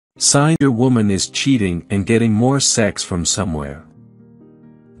Sign your woman is cheating and getting more sex from somewhere.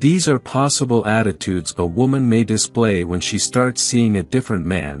 These are possible attitudes a woman may display when she starts seeing a different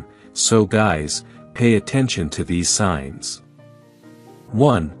man, so guys, pay attention to these signs.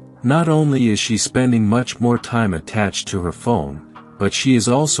 1. Not only is she spending much more time attached to her phone, but she is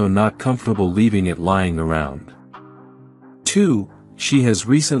also not comfortable leaving it lying around. 2. She has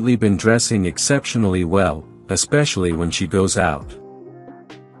recently been dressing exceptionally well, especially when she goes out.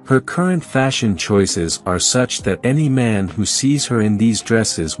 Her current fashion choices are such that any man who sees her in these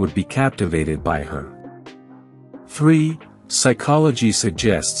dresses would be captivated by her. 3. Psychology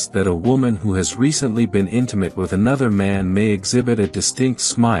suggests that a woman who has recently been intimate with another man may exhibit a distinct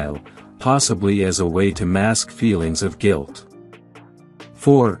smile, possibly as a way to mask feelings of guilt.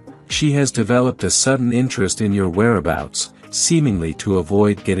 4. She has developed a sudden interest in your whereabouts, seemingly to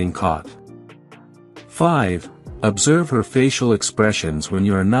avoid getting caught. 5. Observe her facial expressions when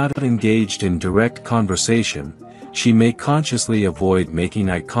you are not engaged in direct conversation. She may consciously avoid making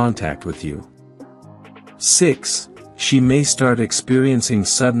eye contact with you. 6. She may start experiencing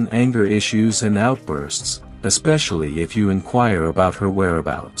sudden anger issues and outbursts, especially if you inquire about her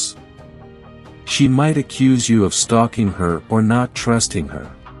whereabouts. She might accuse you of stalking her or not trusting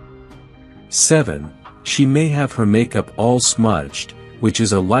her. 7. She may have her makeup all smudged, which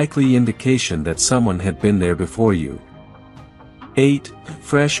is a likely indication that someone had been there before you. 8.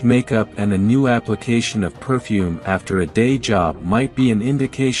 Fresh makeup and a new application of perfume after a day job might be an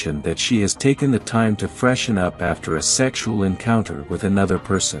indication that she has taken the time to freshen up after a sexual encounter with another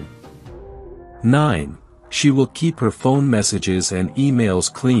person. 9. She will keep her phone messages and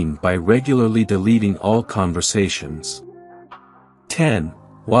emails clean by regularly deleting all conversations. 10.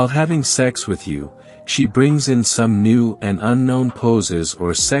 While having sex with you, she brings in some new and unknown poses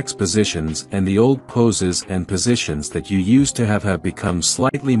or sex positions, and the old poses and positions that you used to have become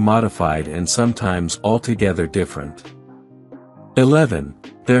slightly modified and sometimes altogether different. 11.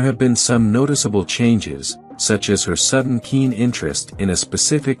 There have been some noticeable changes, such as her sudden keen interest in a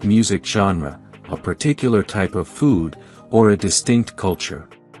specific music genre, a particular type of food, or a distinct culture.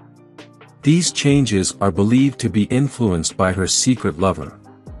 These changes are believed to be influenced by her secret lover.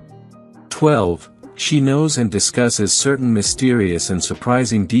 12. She knows and discusses certain mysterious and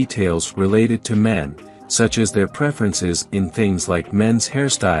surprising details related to men, such as their preferences in things like men's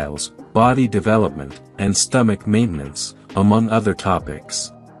hairstyles, body development, and stomach maintenance, among other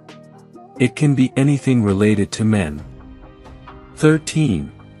topics. It can be anything related to men.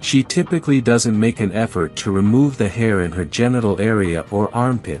 13. She typically doesn't make an effort to remove the hair in her genital area or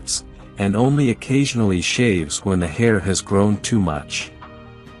armpits, and only occasionally shaves when the hair has grown too much.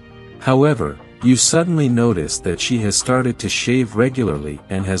 However, you suddenly notice that she has started to shave regularly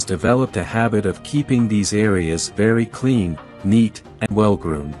and has developed a habit of keeping these areas very clean, neat, and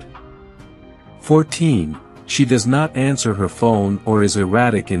well-groomed. 14. She does not answer her phone or is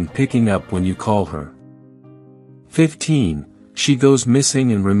erratic in picking up when you call her. 15. She goes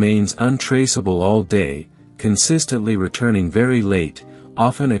missing and remains untraceable all day, consistently returning very late,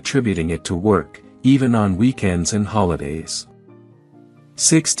 often attributing it to work, even on weekends and holidays.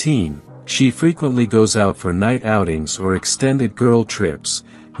 16. She frequently goes out for night outings or extended girl trips,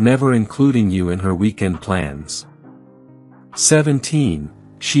 never including you in her weekend plans. 17.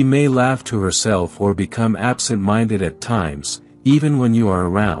 She may laugh to herself or become absent-minded at times, even when you are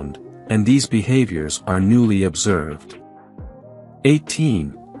around, and these behaviors are newly observed.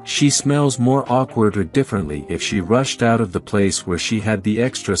 18. She smells more awkward or differently if she rushed out of the place where she had the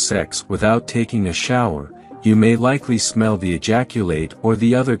extra sex without taking a shower. You may likely smell the ejaculate or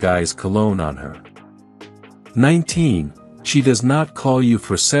the other guy's cologne on her. 19. She does not call you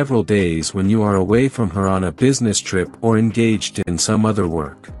for several days when you are away from her on a business trip or engaged in some other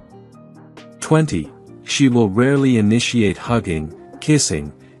work. 20. She will rarely initiate hugging,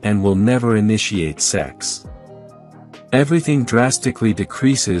 kissing, and will never initiate sex. Everything drastically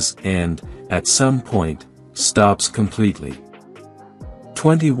decreases and, at some point, stops completely.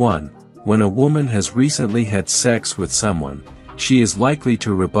 21. When a woman has recently had sex with someone, she is likely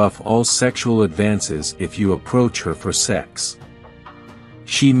to rebuff all sexual advances if you approach her for sex.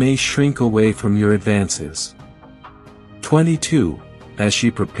 She may shrink away from your advances. 22. As she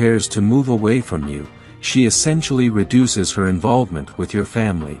prepares to move away from you, she essentially reduces her involvement with your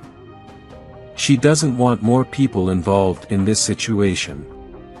family. She doesn't want more people involved in this situation.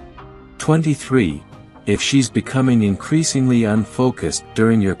 23. If she's becoming increasingly unfocused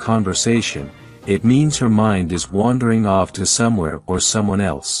during your conversation, it means her mind is wandering off to somewhere or someone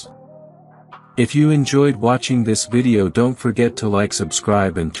else. If you enjoyed watching this video, don't forget to like,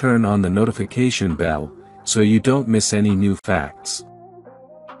 subscribe and turn on the notification bell, so you don't miss any new facts.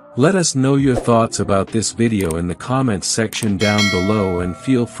 Let us know your thoughts about this video in the comments section down below, and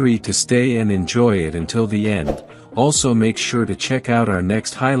feel free to stay and enjoy it until the end. Also make sure to check out our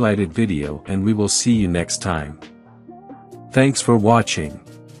next highlighted video, and we will see you next time. Thanks for watching.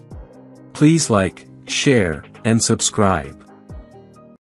 Please like, share, and subscribe.